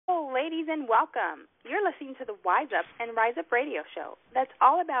ladies, and welcome. You're listening to the Wise Up and Rise Up radio show that's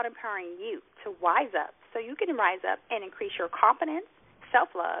all about empowering you to wise up so you can rise up and increase your confidence,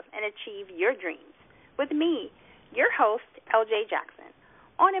 self-love, and achieve your dreams. With me, your host, LJ Jackson,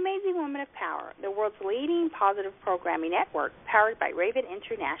 on Amazing Women of Power, the world's leading positive programming network powered by Raven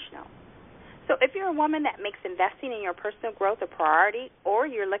International. So if you're a woman that makes investing in your personal growth a priority, or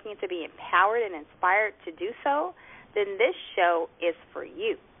you're looking to be empowered and inspired to do so, then this show is for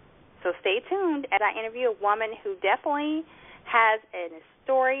you. So stay tuned as I interview a woman who definitely has a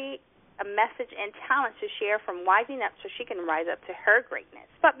story, a message, and talent to share from wising up so she can rise up to her greatness.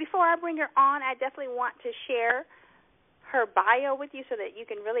 But before I bring her on, I definitely want to share her bio with you so that you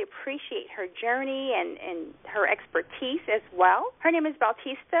can really appreciate her journey and her expertise as well. Her name is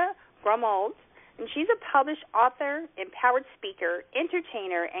Batista Gremaud, and she's a published author, empowered speaker,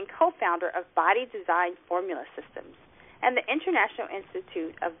 entertainer, and co-founder of Body Design Formula Systems and the International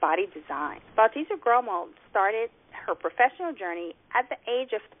Institute of Body Design. Batista Gremaud started her professional journey at the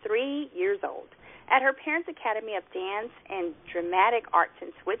age of 3 years old at her parents' Academy of Dance and Dramatic Arts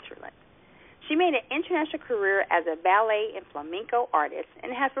in Switzerland. She made an international career as a ballet and flamenco artist and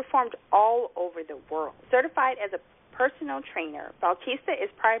has performed all over the world. Certified as a personal trainer, Batista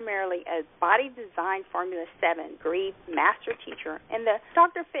is primarily a Body Design Formula 7 degree master teacher in the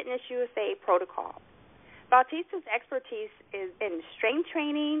Dr. Fitness USA protocol. Batista's expertise is in strength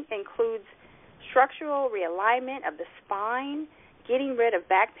training, includes structural realignment of the spine, getting rid of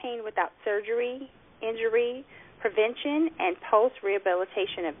back pain without surgery, injury, prevention, and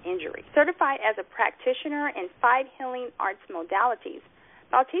post-rehabilitation of injury. Certified as a practitioner in 5 healing arts modalities,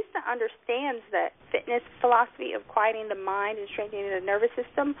 Batista understands that fitness philosophy of quieting the mind and strengthening the nervous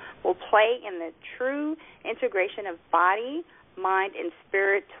system will play in the true integration of body, mind, and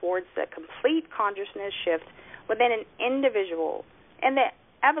spirit towards the complete consciousness shift within an individual and the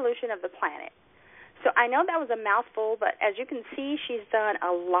evolution of the planet. So I know that was a mouthful, but as you can see, she's done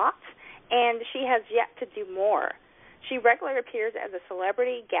a lot, and she has yet to do more. She regularly appears as a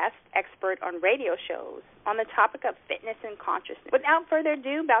celebrity guest expert on radio shows on the topic of fitness and consciousness. Without further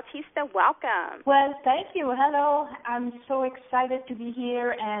ado, Batista, welcome. Well, thank you. Hello. I'm so excited to be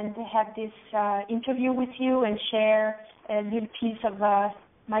here and have this interview with you and share a little piece of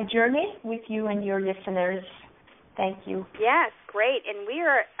my journey with you and your listeners. Thank you. Yes, great. And we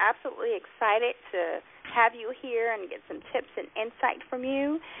are absolutely excited to have you here and get some tips and insight from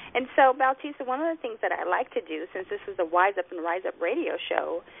you. And so, Batista, one of the things that I like to do, since this is a Wise Up and Rise Up radio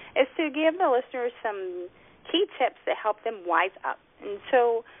show, is to give the listeners some key tips that help them wise up. And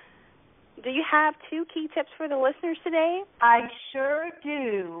so, do you have 2 key tips for the listeners today? I sure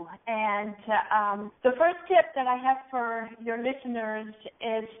do. And the first tip that I have for your listeners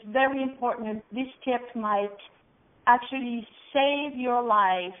is very important. This tip might actually save your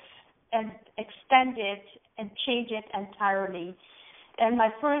life and extend it and change it entirely. And my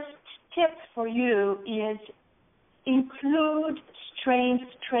first tip for you is include strength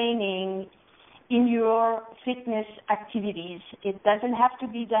training in your fitness activities. It doesn't have to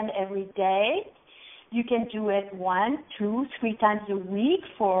be done every day. You can do it 1, 2, 3 times a week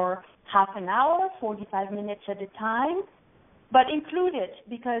for half an hour, 45 minutes at a time. But include it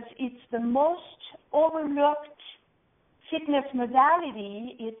because it's the most overlooked fitness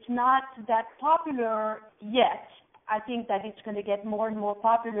modality. It's not that popular yet. I think that it's going to get more and more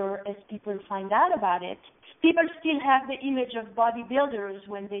popular as people find out about it. People still have the image of bodybuilders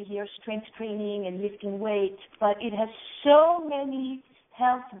when they hear strength training and lifting weights, but it has so many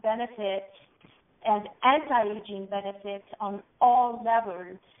health benefits and anti-aging benefits on all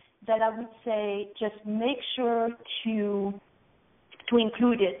levels that I would say just make sure to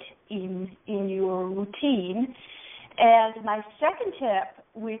include it in your routine. And my second tip,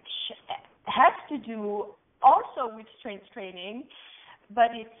 which has to do also with strength training, but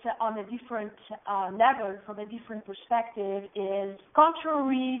it's on a different level, from a different perspective, is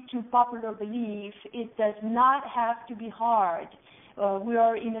contrary to popular belief, it does not have to be hard. We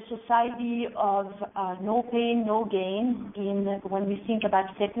are in a society of no pain, no gain when we think about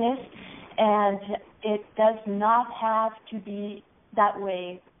fitness, and it does not have to be that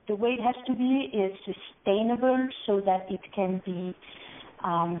way. The way it has to be is sustainable so that it can be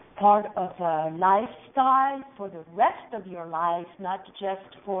part of a lifestyle for the rest of your life, not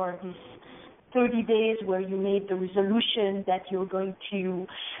just for this 30 days where you made the resolution that you're going to,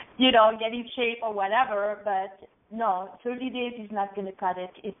 get in shape or whatever. But no, 30 days is not going to cut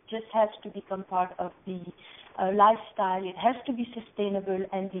it. It just has to become part of the lifestyle. It has to be sustainable,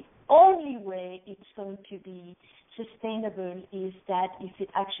 and the only way it's going to be sustainable is that if it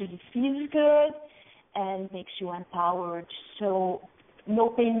actually feels good and makes you empowered. So no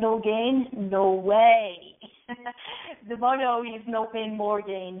pain, no gain? No way. The motto is no pain, more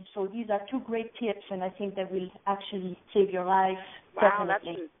gain. So these are two great tips, and I think that will actually save your life. Wow,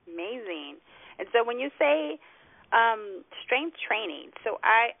 Definitely. that's amazing. And so when you say strength training, so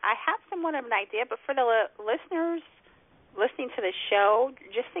I have somewhat of an idea, but for the listeners listening to the show,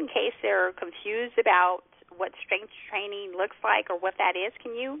 just in case they're confused about what strength training looks like or what that is,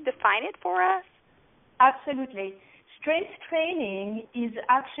 can you define it for us? Absolutely. Strength training is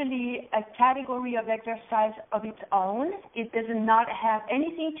actually a category of exercise of its own. It does not have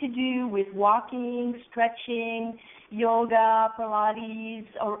anything to do with walking, stretching, yoga, Pilates,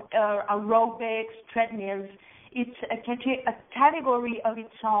 or aerobics, treadmills. It's a category of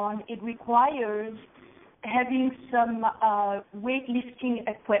its own. It requires having some weightlifting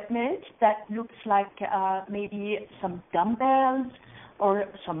equipment that looks like maybe some dumbbells or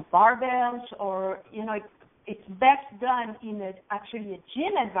some barbells, or, it's best done in actually a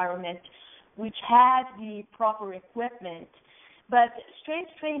gym environment which has the proper equipment. But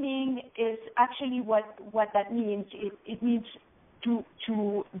strength training is actually what that means. It means to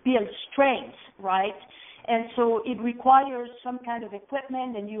build strength, right? And so it requires some kind of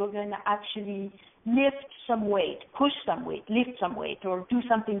equipment, and you are going to actually lift some weight, push some weight, lift some weight, or do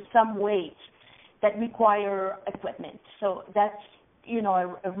some weight that require equipment. So that's,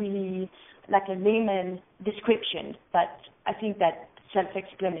 a really like a layman description, but I think that's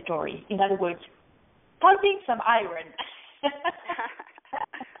self-explanatory. In other words, pumping some iron.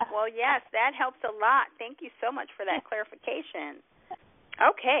 Well, yes, that helps a lot. Thank you so much for that clarification.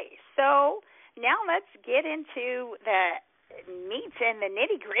 Okay, so now let's get into the meat and the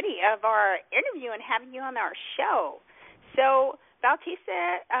nitty-gritty of our interview and having you on our show. So,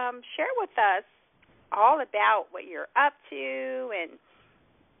 Batista, share with us all about what you're up to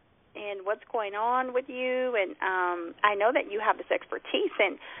and what's going on with you. And I know that you have this expertise,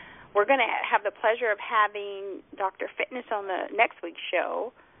 and we're going to have the pleasure of having Dr. Fitness on the next week's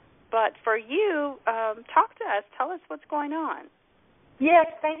show. But for you, talk to us. Tell us what's going on. Yes,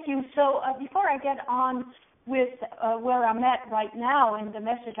 thank you. So before I get on with where I'm at right now and the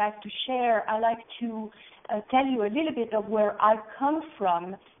message I have to share, I'd like to tell you a little bit of where I've come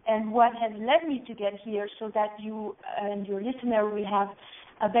from and what has led me to get here, so that you and your listener will have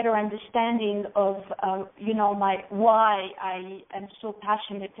a better understanding of, my why I am so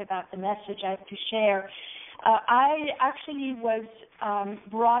passionate about the message I have to share. I actually was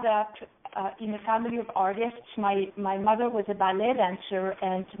brought up in a family of artists. My mother was a ballet dancer,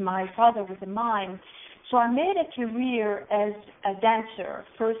 and my father was a mime. So I made a career as a dancer,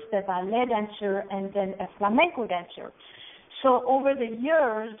 first a ballet dancer and then a flamenco dancer. So over the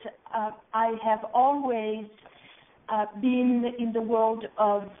years, I have always been in the world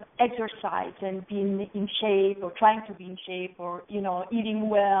of exercise and being in shape, or trying to be in shape, or, eating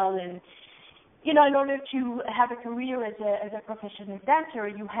well. And, in order to have a career as a professional dancer,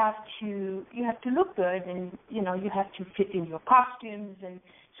 you have to look good, and, you have to fit in your costumes. And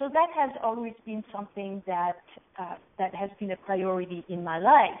so that has always been something that has been a priority in my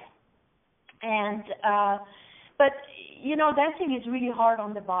life. And but dancing is really hard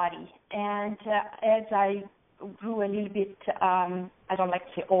on the body. And as I grew a little bit, I don't like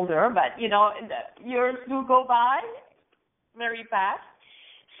to say older, but the years do go by very fast.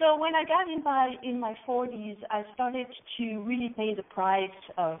 So when I got in my 40s, I started to really pay the price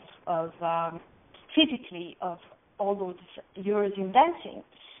of physically of all those years in dancing.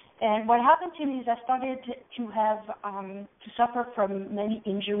 And what happened to me is I started to have to suffer from many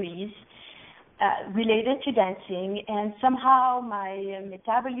injuries related to dancing, and somehow my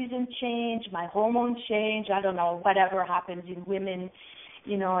metabolism changed, my hormones changed. I don't know, whatever happens in women,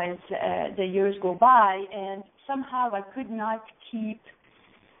 as the years go by, and somehow I could not keep.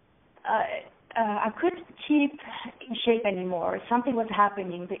 I couldn't keep in shape anymore. Something was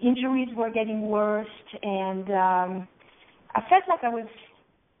happening. The injuries were getting worse, and I felt like I was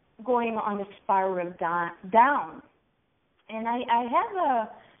going on a spiral down. And I have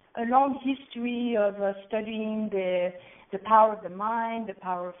a long history of studying the power of the mind, the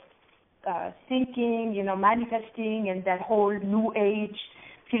power of thinking, manifesting, and that whole New Age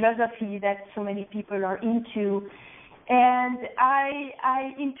philosophy that so many people are into. And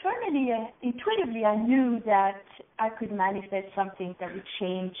I intuitively, I knew that I could manifest something that would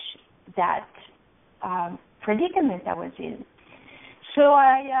change that predicament I was in. So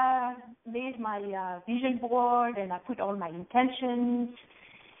I made my vision board, and I put all my intentions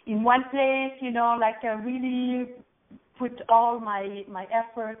in one place, like I really put all my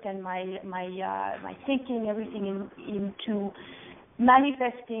effort and my thinking, everything into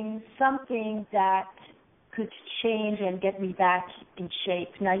manifesting something that could change and get me back in shape.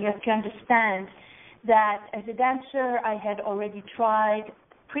 Now, you have to understand that as a dancer, I had already tried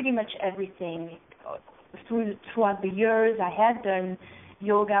pretty much everything throughout the years. I had done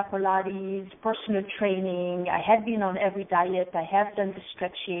yoga, Pilates, personal training. I had been on every diet. I have done the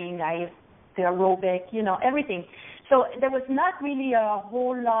stretching, the aerobic, everything. So there was not really a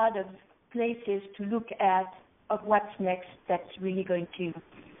whole lot of places to look at of what's next that's really going to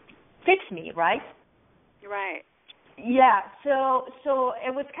fix me, right? Right. Yeah, so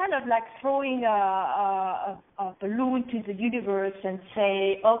it was kind of like throwing a balloon to the universe and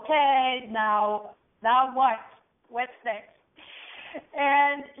say, okay, now what? What's next?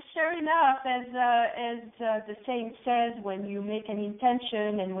 And sure enough, as the saying says, when you make an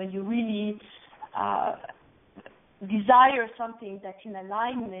intention and when you really desire something that's in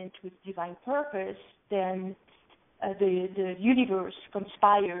alignment with divine purpose, then the universe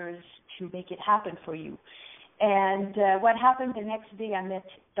conspires to make it happen for you. And what happened the next day, I met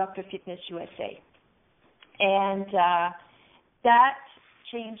Dr. Fitness USA. And that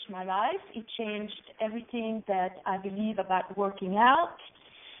changed my life. It changed everything that I believe about working out.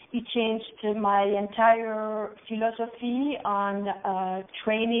 It changed my entire philosophy on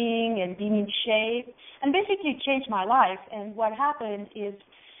training and being in shape. And basically it changed my life. And what happened is,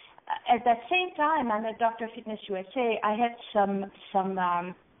 at that same time, I'm at Dr. Fitness USA, I had some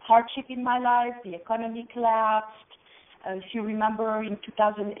hardship in my life. The economy collapsed. If you remember, in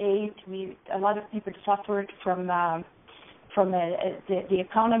 2008, a lot of people suffered from the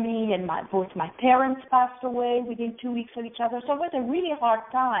economy, and both my parents passed away within 2 weeks of each other. So it was a really hard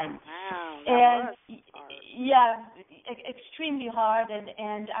time. Wow, and was hard. Yeah, extremely hard.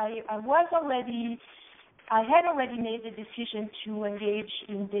 And I had already made the decision to engage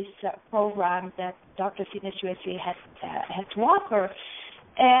in this program that Dr. Fitness USA had to offer.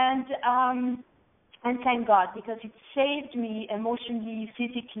 And thank God, because it saved me emotionally,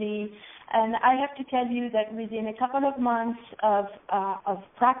 physically. And I have to tell you that within a couple of months of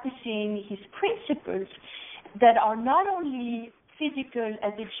practicing his principles that are not only physical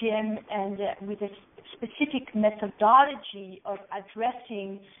at the gym and with a specific methodology of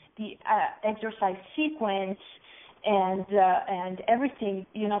addressing the exercise sequence and everything,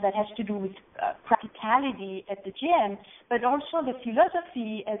 that has to do with practicality at the gym, but also the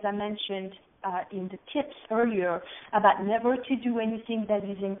philosophy, as I mentioned in the tips earlier, about never to do anything that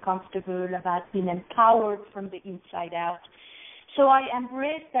is uncomfortable, about being empowered from the inside out. So I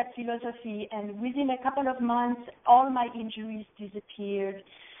embraced that philosophy, and within a couple of months, all my injuries disappeared,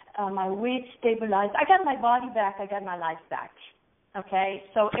 my weight stabilized. I got my body back, I got my life back. Okay,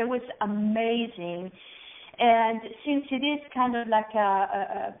 so it was amazing. And since it is kind of like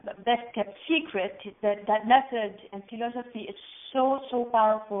a best-kept secret, that method and philosophy is so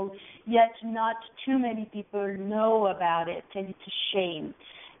powerful, yet not too many people know about it, and it's a shame.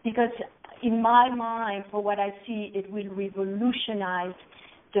 Because in my mind, for what I see, it will revolutionize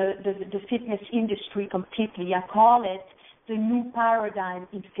the fitness industry completely. I call it the new paradigm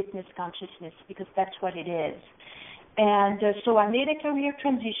in fitness consciousness, because that's what it is. And so I made a career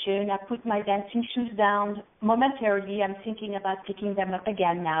transition. I put my dancing shoes down momentarily. I'm thinking about picking them up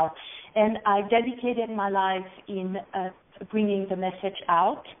again now. And I dedicated my life in bringing the message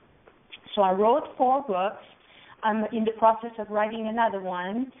out. So I wrote 4 books. I'm in the process of writing another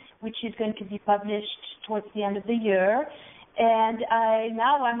one, which is going to be published towards the end of the year. And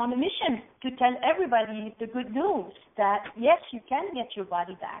now I'm on a mission to tell everybody the good news that, yes, you can get your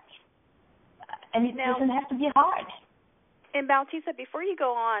body back. And it doesn't have to be hard. And Batista, before you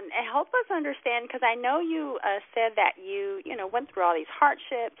go on, help us understand, because I know you said that you went through all these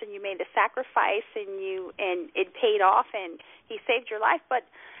hardships and you made the sacrifice and it paid off and he saved your life. But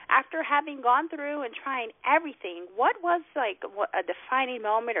after having gone through and trying everything, what was like a defining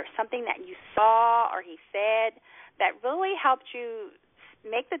moment or something that you saw or he said that really helped you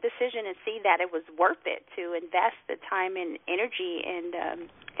make the decision and see that it was worth it to invest the time and energy in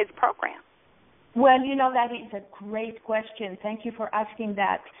his program? Well, that is a great question. Thank you for asking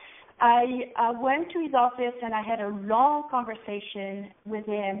that. I went to his office and I had a long conversation with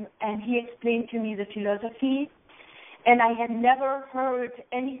him, and he explained to me the philosophy, and I had never heard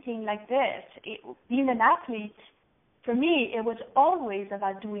anything like this. Being an athlete, for me, it was always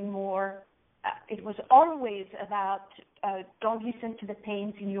about doing more. It was always about don't listen to the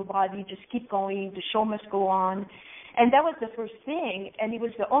pains in your body, just keep going, the show must go on. And that was the first thing, and it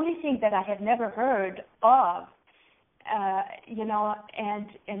was the only thing that I had never heard of,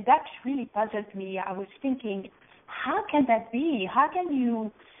 and that really puzzled me. I was thinking, how can that be? How can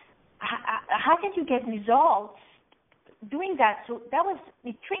you get results doing that. So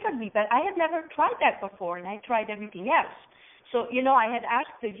it triggered me, but I had never tried that before, and I tried everything else. So, I had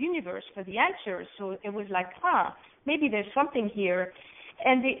asked the universe for the answers, so it was like, maybe there's something here.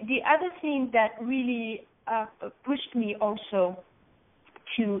 And the other thing that really pushed me also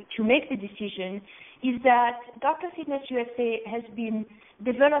to make the decision is that Dr. Fitness USA has been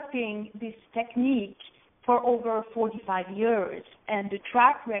developing this technique for over 45 years, and the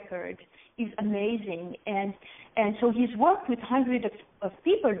track record is amazing. And so he's worked with hundreds of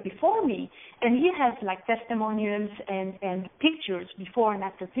people before me, and he has like testimonials and pictures, before and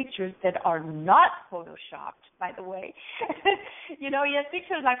after pictures that are not photoshopped, by the way. He has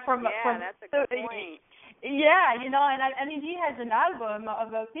pictures like from that's a good point. Yeah, and I mean, he has an album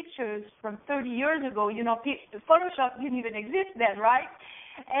of pictures from 30 years ago. Photoshop didn't even exist then, right?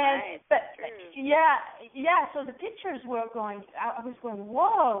 And but so the pictures were going. I was going,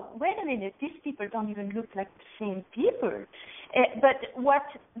 whoa, wait a minute, these people don't even look like the same people. But what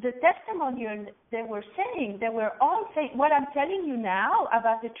the testimonial they were saying, they were all saying what I'm telling you now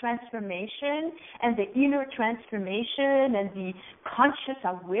about the transformation and the inner transformation and the conscious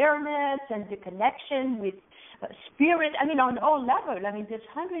awareness and the connection with spirit. I mean, on all levels. I mean, there's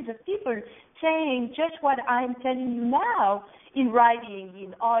hundreds of people saying just what I'm telling you now, in writing,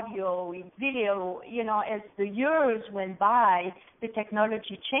 in audio, in video, as the years went by, the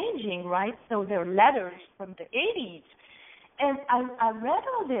technology changing, right? So there are letters from the 80s. And I read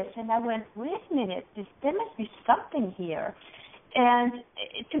all this, and I went, wait a minute, there must be something here. And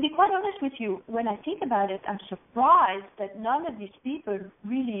to be quite honest with you, when I think about it, I'm surprised that none of these people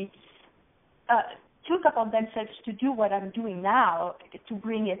really took upon themselves to do what I'm doing now, to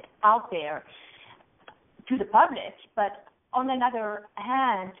bring it out there to the public. But on another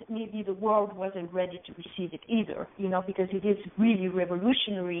hand, maybe the world wasn't ready to receive it either, because it is really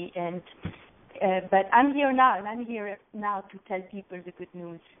revolutionary. And but I'm here now, and I'm here now to tell people the good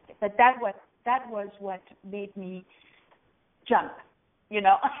news. But that was what made me jump,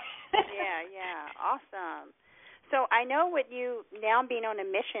 Yeah, awesome. So I know with you now being on a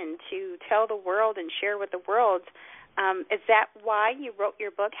mission to tell the world and share with the world, is that why you wrote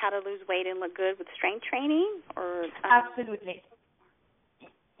your book, How to Lose Weight and Look Good with Strength Training? Or Absolutely.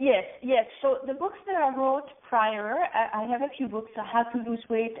 Yes. So the books that I wrote prior, I have a few books. How to Lose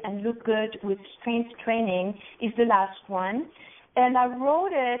Weight and Look Good with Strength Training is the last one. And I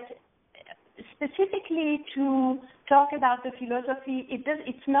wrote it specifically to talk about the philosophy.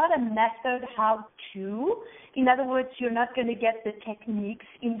 It's not a method how to. In other words, you're not going to get the techniques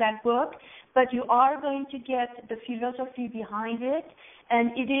in that book, but you are going to get the philosophy behind it.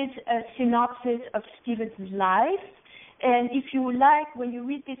 And it is a synopsis of Stephen's life. And if you like, when you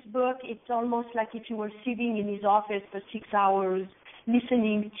read this book, it's almost like if you were sitting in his office for 6 hours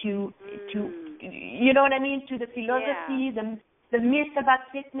listening to you know what I mean, to the philosophy, the myth about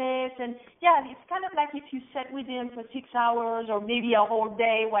fitness. And it's kind of like if you sat with him for 6 hours or maybe a whole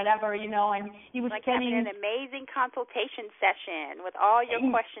day, whatever, and he was like telling having an amazing consultation session with all your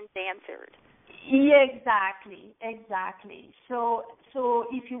questions answered. Yeah, exactly. So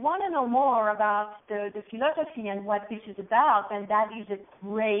if you want to know more about the philosophy and what this is about, then that is a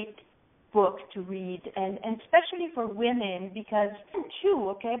great book to read, and especially for women, because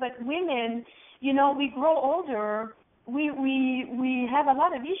but women, we grow older, we have a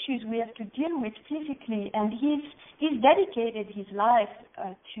lot of issues we have to deal with physically, and he's dedicated his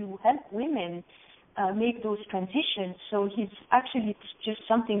life to help women make those transitions. So it's just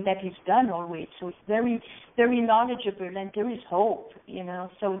something that he's done always. So it's very, very knowledgeable, and there is hope,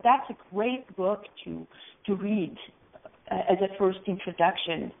 So that's a great book to read as a first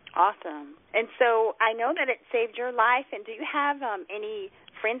introduction. Awesome. And so I know that it saved your life. And do you have any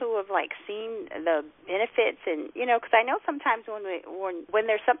friends who have seen the benefits? And because I know sometimes when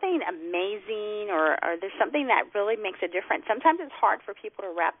there's something amazing or there's something that really makes a difference, sometimes it's hard for people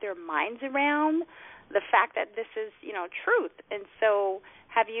to wrap their minds around the fact that this is truth. And so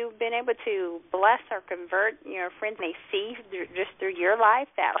have you been able to bless or convert your friends, and they see just through your life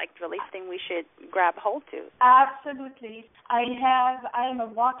that really thing we should grab hold to? Absolutely. I am a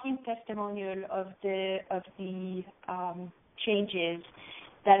walking testimonial of the changes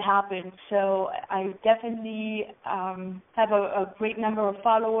that happened. So I definitely have a great number of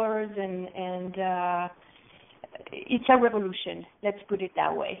followers, and it's a revolution. Let's put it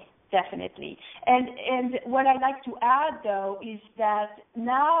that way. Definitely. And what I'd like to add, though, is that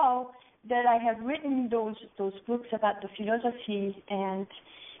now that I have written those books about the philosophy and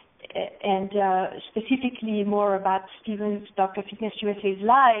specifically more about Stephen's Dr. Fitness USA's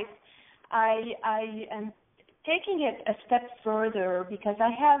life, I am taking it a step further, because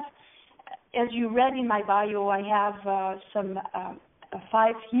I have as you read in my bio, I have some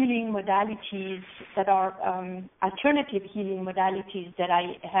 5 healing modalities that are alternative healing modalities that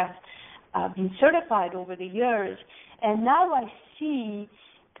I have been certified over the years. And now I see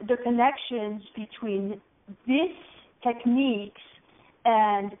the connections between these techniques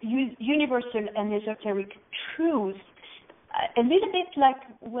and universal and esoteric truths. A little bit like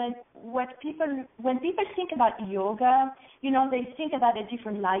when people think about yoga, they think about a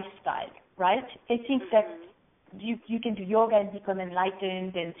different lifestyle, right? They think that you can do yoga and become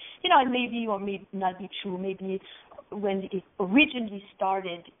enlightened, and it may be or may not be true. Maybe when it originally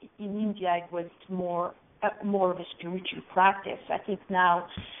started in India, it was more of a spiritual practice. I think now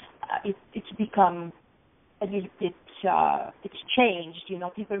it's become a little bit, it's changed.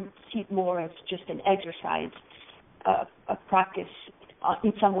 People see it more as just an exercise, a practice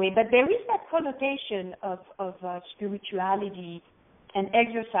in some way. But there is that connotation of spirituality and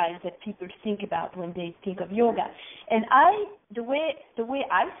exercise that people think about when they think of yoga. And the way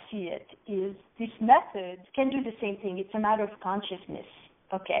I see it is this method can do the same thing. It's a matter of consciousness,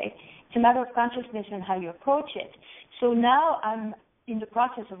 okay? It's a matter of consciousness and how you approach it. So now I'm in the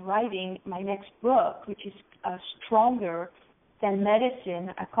process of writing my next book, which is Stronger Than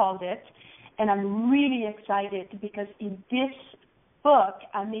Medicine, I called it. And I'm really excited because in this book,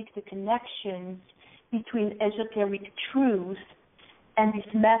 I make the connections between esoteric truth and this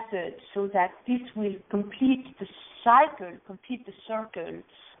method so that this will complete the circle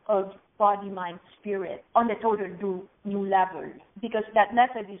of body, mind, spirit on a total new level. Because that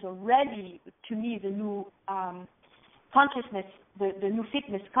method is already, to me, the new consciousness, the new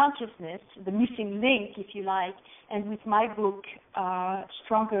fitness consciousness, the missing link, if you like. And with my book,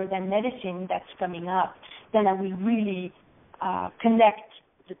 Stronger Than Medicine, that's coming up, then I will really connect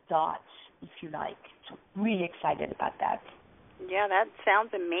the dots, if you like. So really excited about that. Yeah, that sounds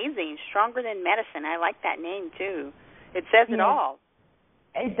amazing. Stronger Than Medicine. I like that name, too. It says it all.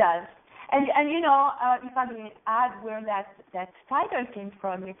 It does. And if I may add where that title came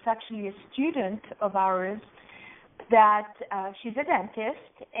from, it's actually a student of ours that she's a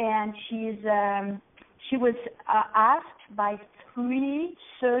dentist, and she was asked by 3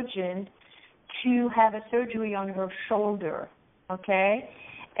 surgeons to have a surgery on her shoulder, okay?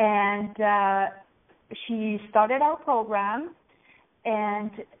 And she started our program, and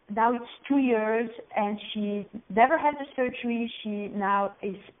now it's 2 years, and she never had the surgery. She now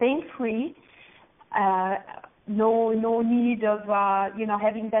is pain-free. No need of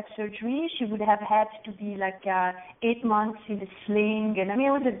having that surgery. She would have had to be 8 months in a sling, and it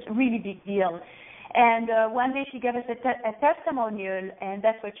was a really big deal. And one day she gave us a testimonial, and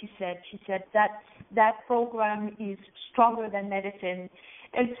that's what she said. She said that program is stronger than medicine.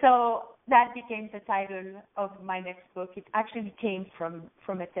 And so that became the title of my next book. It actually came from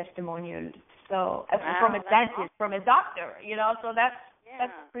a testimonial, so from a dentist, awesome. From a doctor, So that's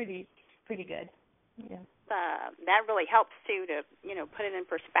pretty good. Yeah. That really helps too to put it in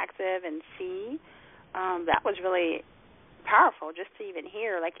perspective and see. That was really powerful just to even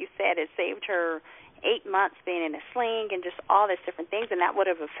hear. Like you said, it saved her 8 months being in a sling and just all these different things, and that would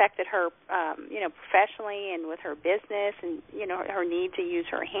have affected her, professionally and with her business and, her need to use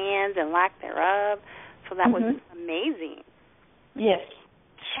her hands and lack thereof. So that was amazing. Yes.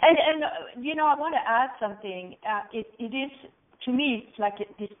 And I want to add something. It is, to me, it's like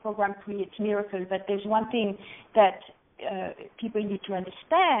this program creates miracles, but there's one thing that people need to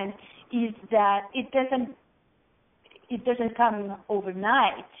understand is that it doesn't come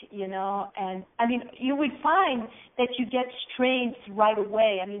overnight, and you will find that you get strength right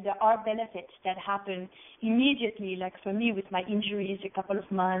away. There are benefits that happen immediately, like for me with my injuries, a couple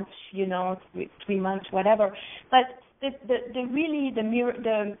of months, 3 months, whatever. But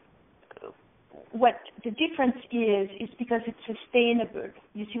what the difference is because it's sustainable.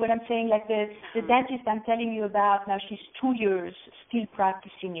 You see what I'm saying? Like the dentist I'm telling you about now, she's 2 years still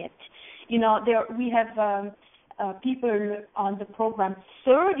practicing it. We have people on the program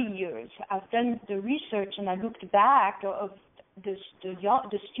 30 years. I've done the research and I looked back of the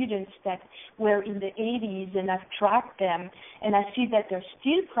students that were in the 80s, and I've tracked them, and I see that they're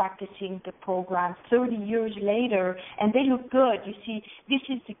still practicing the program 30 years later, and they look good. You see, this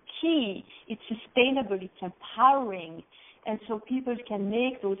is the key. It's sustainable. It's empowering, and so people can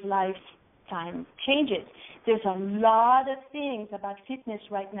make those lifetime changes. There's a lot of things about fitness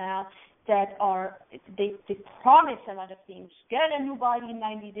right now that they promise a lot of things. Get a new body in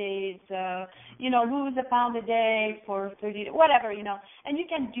 90 days, lose a pound a day for 30 days, whatever, And you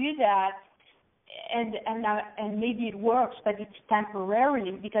can do that, and maybe it works, but it's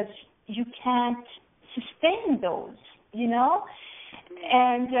temporarily because you can't sustain those,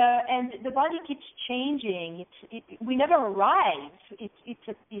 And the body keeps changing. We never arrive.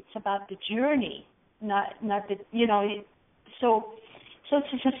 It's about the journey, not the So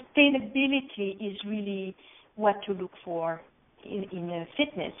sustainability is really what to look for in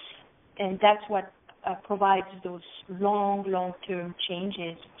fitness, and that's what provides those long-term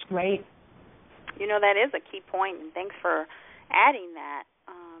changes. It's great. That is a key point, and thanks for adding that,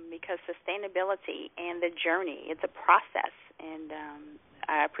 because sustainability and the journey, it's a process, and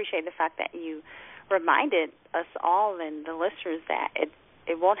I appreciate the fact that you reminded us all and the listeners that it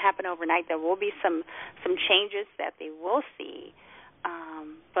won't happen overnight. There will be some changes that they will see,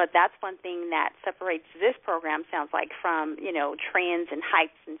 but that's one thing that separates this program, sounds like, from, trends and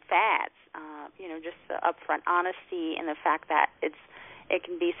hypes and fads, just the upfront honesty and the fact that it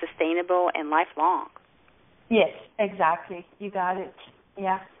can be sustainable and lifelong. Yes, exactly. You got it.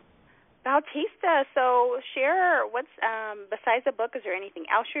 Yeah. Batista, so share what's, besides the book, is there anything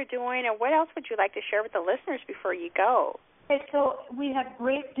else you're doing, or what else would you like to share with the listeners before you go? Okay, so we have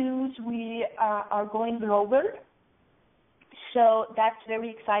great news. We are going global. So that's very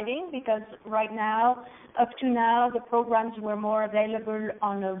exciting because right now, up to now, the programs were more available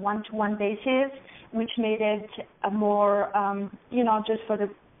on a one-to-one basis, which made it a more, just for the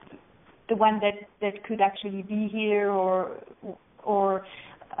one that could actually be here or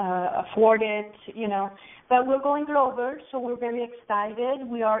afford it, But we're going global, so we're very excited.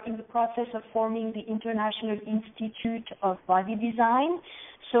 We are in the process of forming the International Institute of Body Design.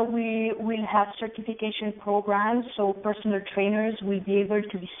 So we will have certification programs, so personal trainers will be able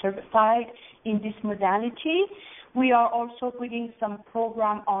to be certified in this modality. We are also putting some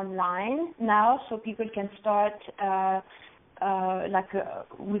program online now, so people can start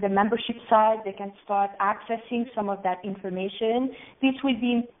with a membership site, they can start accessing some of that information. This will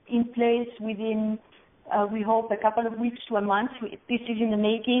be in place within, we hope, a couple of weeks to a month. This is in the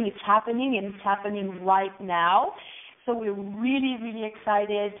making. It's happening, and it's happening right now. So we're really, really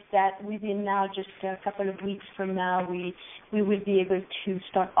excited that within now, just a couple of weeks from now, we will be able to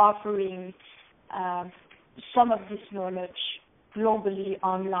start offering some of this knowledge globally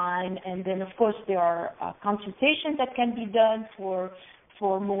online. And then, of course, there are consultations that can be done for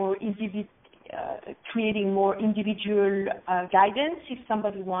more creating more individual guidance if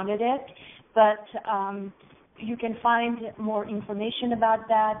somebody wanted it. But you can find more information about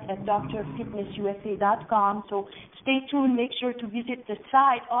that at drfitnessusa.com. So stay tuned. Make sure to visit the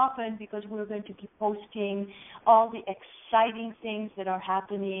site often because we're going to keep posting all the exciting things that are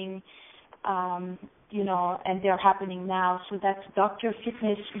happening, and they're happening now. So that's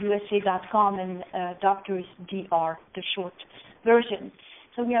drfitnessusa.com, and doctor is DR, the short version.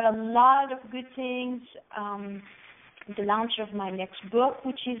 So we have a lot of good things. The launch of my next book,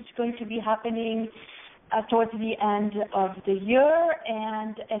 which is going to be happening towards the end of the year.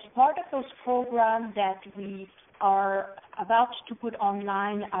 And as part of those programs that we are about to put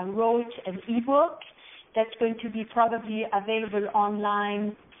online, I wrote an ebook that's going to be probably available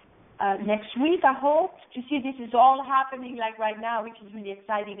online next week, I hope. To see this is all happening like right now, which is really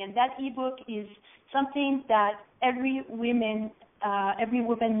exciting. And that ebook is something that every woman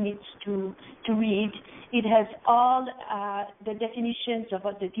needs to read. It has all the definitions of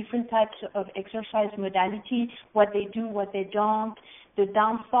the different types of exercise modality, what they do, what they don't, the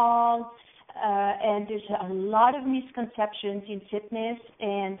downfall, and there's a lot of misconceptions in fitness.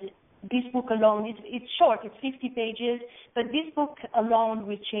 And this book alone, it's short, it's 50 pages, but this book alone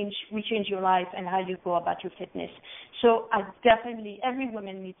will change your life and how you go about your fitness. So every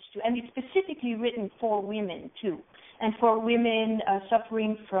woman needs to, and it's specifically written for women too. And for women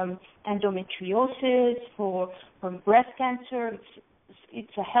suffering from endometriosis, from breast cancer,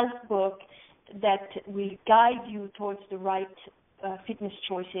 it's a health book that will guide you towards the right fitness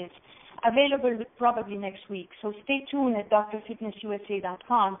choices. Available probably next week. So stay tuned at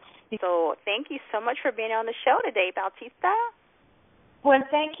drfitnessusa.com. So thank you so much for being on the show today, Batista. Well,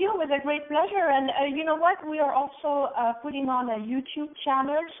 thank you. It was a great pleasure. And you know what? We are also putting on a YouTube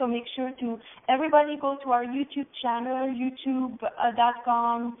channel, so make sure to everybody go to our YouTube channel,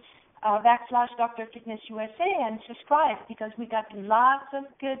 youtube.com /drfitnessusa, and subscribe because we got lots of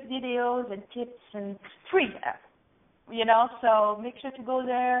good videos and tips and free, so make sure to go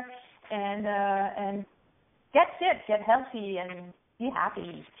there and get fit, get healthy, and be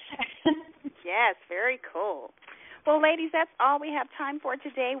happy. Yes, very cool. Well, ladies, that's all we have time for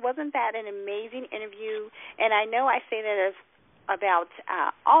today. Wasn't that an amazing interview? And I know I say that about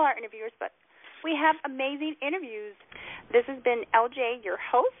all our interviewers, but we have amazing interviews. This has been LJ, your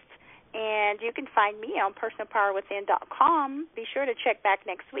host, And you can find me on personalpowerwithin.com. Be sure to check back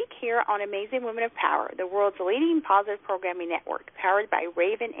next week here on Amazing Women of Power, the world's leading positive programming network, powered by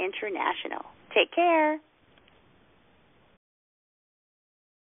Raven International. Take care.